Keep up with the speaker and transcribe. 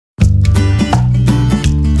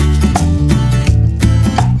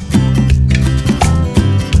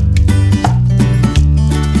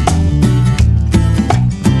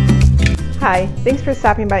Hi, thanks for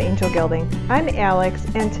stopping by Angel Gilding. I'm Alex,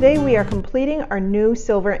 and today we are completing our new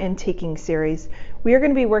silver antiquing series. We are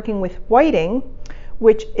going to be working with whiting,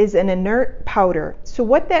 which is an inert powder. So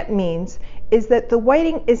what that means is that the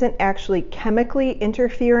whiting isn't actually chemically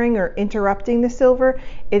interfering or interrupting the silver,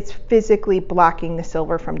 it's physically blocking the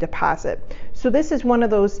silver from deposit. So this is one of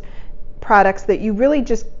those products that you really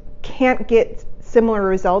just can't get similar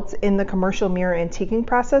results in the commercial mirror antiquing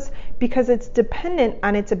process because it's dependent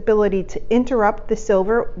on its ability to interrupt the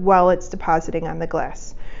silver while it's depositing on the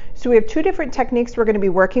glass. So we have two different techniques we're going to be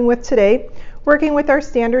working with today. Working with our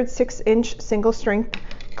standard 6-inch single strength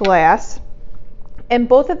glass, and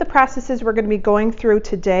both of the processes we're going to be going through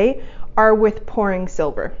today are with pouring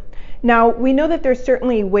silver. Now, we know that there's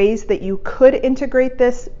certainly ways that you could integrate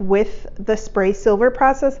this with the spray silver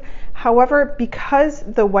process. However, because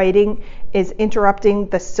the whiting is interrupting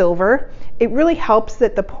the silver, it really helps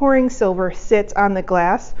that the pouring silver sits on the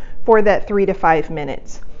glass for that 3 to 5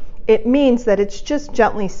 minutes. It means that it's just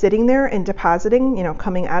gently sitting there and depositing,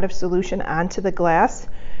 coming out of solution onto the glass.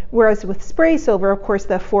 Whereas with spray silver, of course,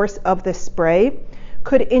 the force of the spray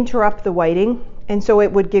could interrupt the whiting, and so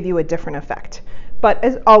it would give you a different effect. But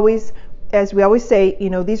as always, as we always say,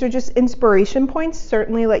 these are just inspiration points.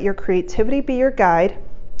 Certainly let your creativity be your guide.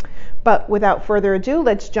 But without further ado,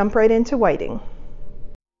 let's jump right into whiting.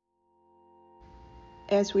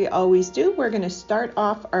 As we always do, we're going to start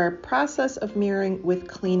off our process of mirroring with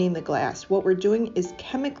cleaning the glass. What we're doing is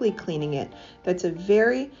chemically cleaning it. That's a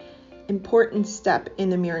very important step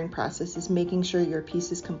in the mirroring process, is making sure your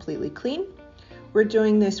piece is completely clean. We're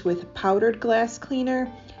doing this with powdered glass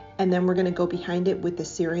cleaner, and then we're going to go behind it with the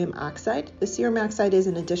cerium oxide. The cerium oxide is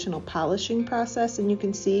an additional polishing process, and you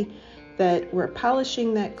can see that we're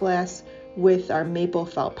polishing that glass with our maple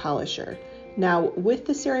felt polisher. Now, with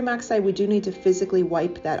the cerium oxide, we do need to physically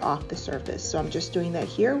wipe that off the surface. So I'm just doing that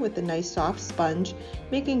here with a nice soft sponge,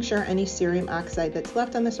 making sure any cerium oxide that's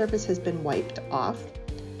left on the surface has been wiped off.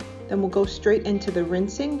 Then we'll go straight into the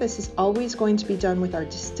rinsing. This is always going to be done with our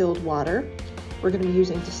distilled water. We're going to be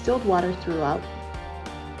using distilled water throughout.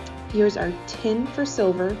 Here's our tin for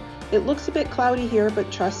silver. It looks a bit cloudy here, but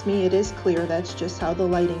trust me, it is clear. That's just how the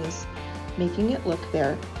lighting is making it look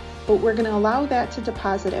there. But we're going to allow that to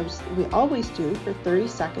deposit, as we always do, for 30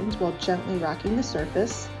 seconds while gently rocking the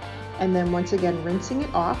surface, and then once again rinsing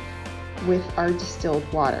it off with our distilled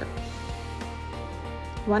water.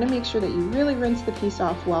 You want to make sure that you really rinse the piece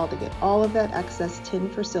off well to get all of that excess tin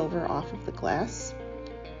for silver off of the glass.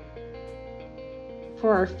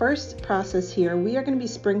 For our first process here, we are going to be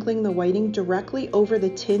sprinkling the whiting directly over the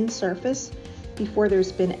tin surface before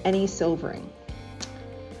there's been any silvering.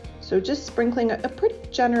 So just sprinkling a pretty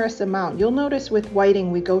generous amount. You'll notice with whiting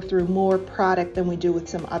we go through more product than we do with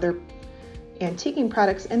some other antiquing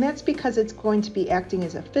products, and that's because it's going to be acting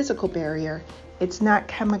as a physical barrier. It's not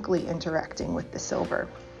chemically interacting with the silver.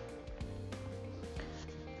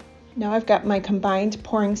 Now I've got my combined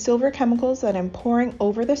pouring silver chemicals that I'm pouring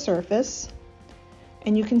over the surface.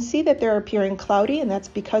 And you can see that they're appearing cloudy, and that's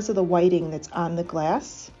because of the whiting that's on the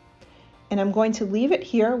glass. And I'm going to leave it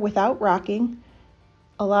here without rocking,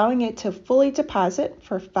 allowing it to fully deposit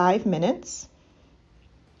for 5 minutes.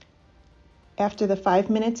 After the 5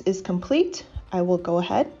 minutes is complete, I will go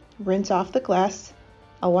ahead, rinse off the glass.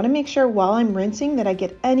 I want to make sure while I'm rinsing that I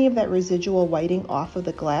get any of that residual whiting off of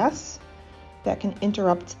the glass that can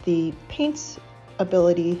interrupt the paint's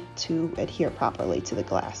ability to adhere properly to the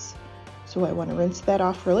glass. So I want to rinse that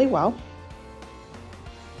off really well.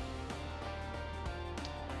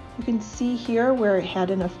 You can see here where it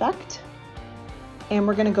had an effect. And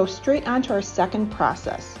we're going to go straight on to our second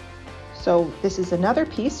process. So this is another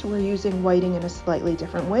piece. We're using whiting in a slightly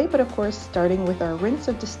different way, but of course starting with our rinse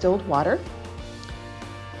of distilled water.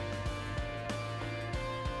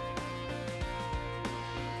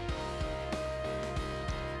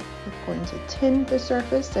 We're going to tin the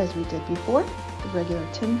surface as we did before. The regular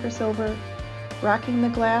tin for silver, rocking the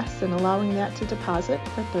glass and allowing that to deposit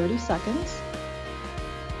for 30 seconds.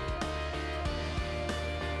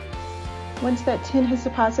 Once that tin has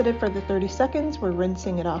deposited for the 30 seconds, we're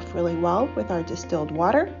rinsing it off really well with our distilled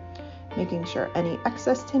water, making sure any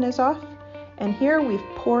excess tin is off. And here we've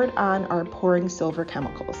poured on our pouring silver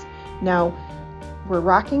chemicals. Now we're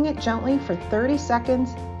rocking it gently for 30 seconds,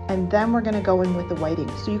 and then we're going to go in with the whiting.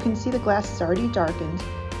 So you can see the glass is already darkened.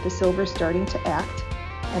 The silver is starting to act,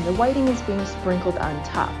 and the whiting is being sprinkled on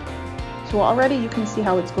top. So already you can see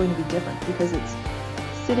how it's going to be different because it's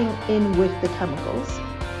sitting in with the chemicals.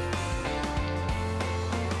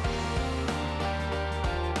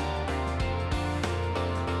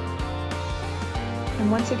 And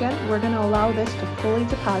once again, we're going to allow this to fully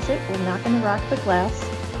deposit. We're not going to rock the glass.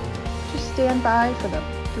 Just stand by for the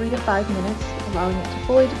 3 to 5 minutes, allowing it to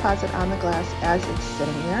fully deposit on the glass as it's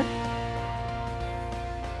sitting there.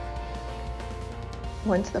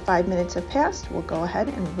 Once the 5 minutes have passed, we'll go ahead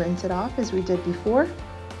and rinse it off as we did before,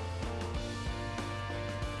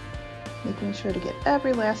 making sure to get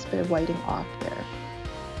every last bit of whiting off there.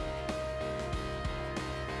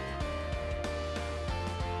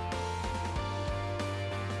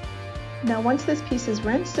 Now once this piece is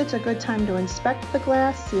rinsed, it's a good time to inspect the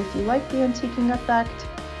glass, see if you like the antiquing effect,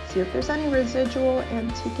 see if there's any residual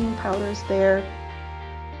antiquing powders there.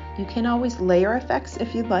 You can always layer effects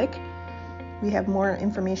if you'd like. We have more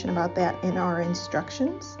information about that in our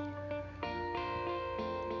instructions.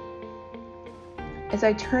 As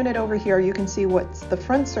I turn it over here, you can see what's the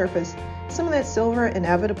front surface. Some of that silver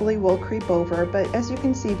inevitably will creep over, but as you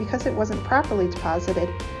can see, because it wasn't properly deposited,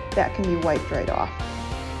 that can be wiped right off.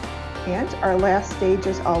 And our last stage,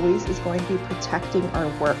 as always, is going to be protecting our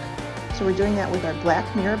work. So we're doing that with our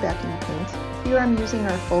black mirror backing paint. Here I'm using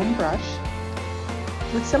our foam brush.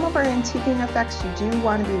 With some of our antiquing effects, you do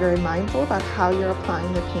want to be very mindful about how you're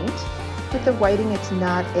applying the paint. With the whiting, it's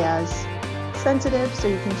not as sensitive, so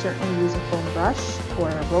you can certainly use a foam brush or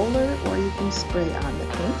a roller, or you can spray on the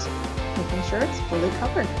paint, making sure it's fully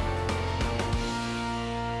covered.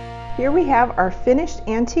 Here we have our finished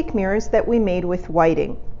antique mirrors that we made with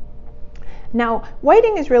whiting. Now,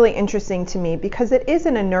 whiting is really interesting to me because it is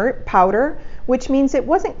an inert powder, which means it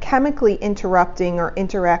wasn't chemically interrupting or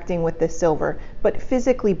interacting with the silver, but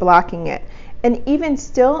physically blocking it. And even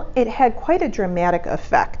still, it had quite a dramatic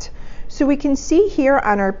effect. So we can see here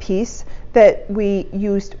on our piece that we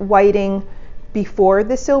used whiting before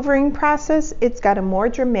the silvering process. It's got a more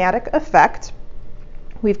dramatic effect.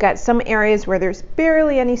 We've got some areas where there's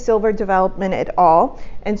barely any silver development at all,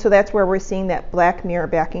 and so that's where we're seeing that black mirror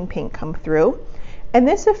backing paint come through. And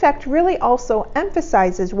this effect really also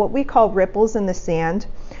emphasizes what we call ripples in the sand,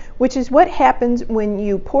 which is what happens when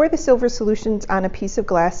you pour the silver solutions on a piece of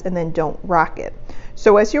glass and then don't rock it.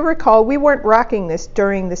 So as you recall, we weren't rocking this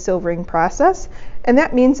during the silvering process, and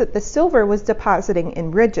that means that the silver was depositing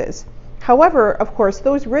in ridges. However, of course,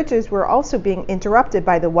 those ridges were also being interrupted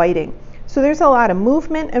by the whiting. So there's a lot of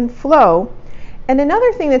movement and flow. And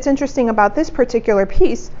another thing that's interesting about this particular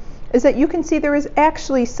piece is that you can see there is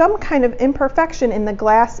actually some kind of imperfection in the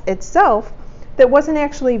glass itself that wasn't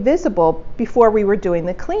actually visible before we were doing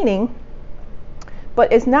the cleaning,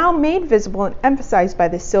 but is now made visible and emphasized by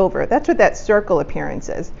the silver. That's what that circle appearance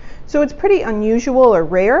is. So it's pretty unusual or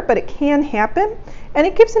rare, but it can happen, and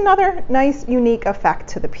it gives another nice, unique effect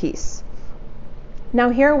to the piece.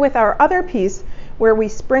 Now here with our other piece, where we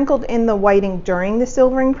sprinkled in the whiting during the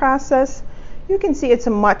silvering process, you can see it's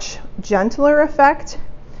a much gentler effect.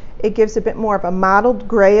 It gives a bit more of a mottled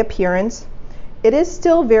gray appearance. It is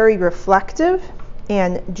still very reflective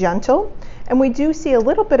and gentle, and we do see a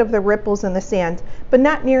little bit of the ripples in the sand, but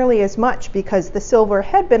not nearly as much because the silver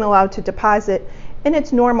had been allowed to deposit in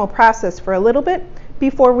its normal process for a little bit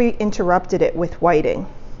before we interrupted it with whiting.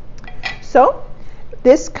 So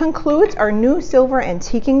this concludes our new silver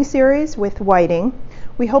antiquing series with whiting.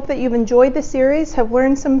 We hope that you've enjoyed the series, have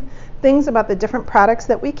learned some things about the different products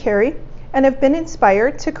that we carry, and have been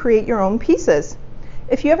inspired to create your own pieces.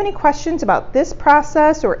 If you have any questions about this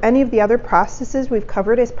process or any of the other processes we've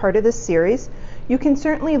covered as part of this series, you can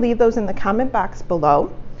certainly leave those in the comment box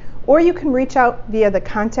below, or you can reach out via the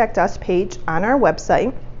Contact Us page on our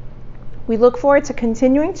website. We look forward to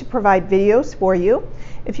continuing to provide videos for you.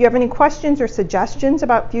 If you have any questions or suggestions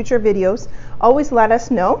about future videos, always let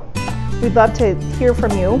us know. We'd love to hear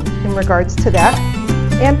from you in regards to that.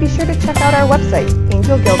 And be sure to check out our website,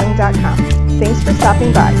 angelgilding.com. Thanks for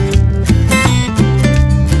stopping by.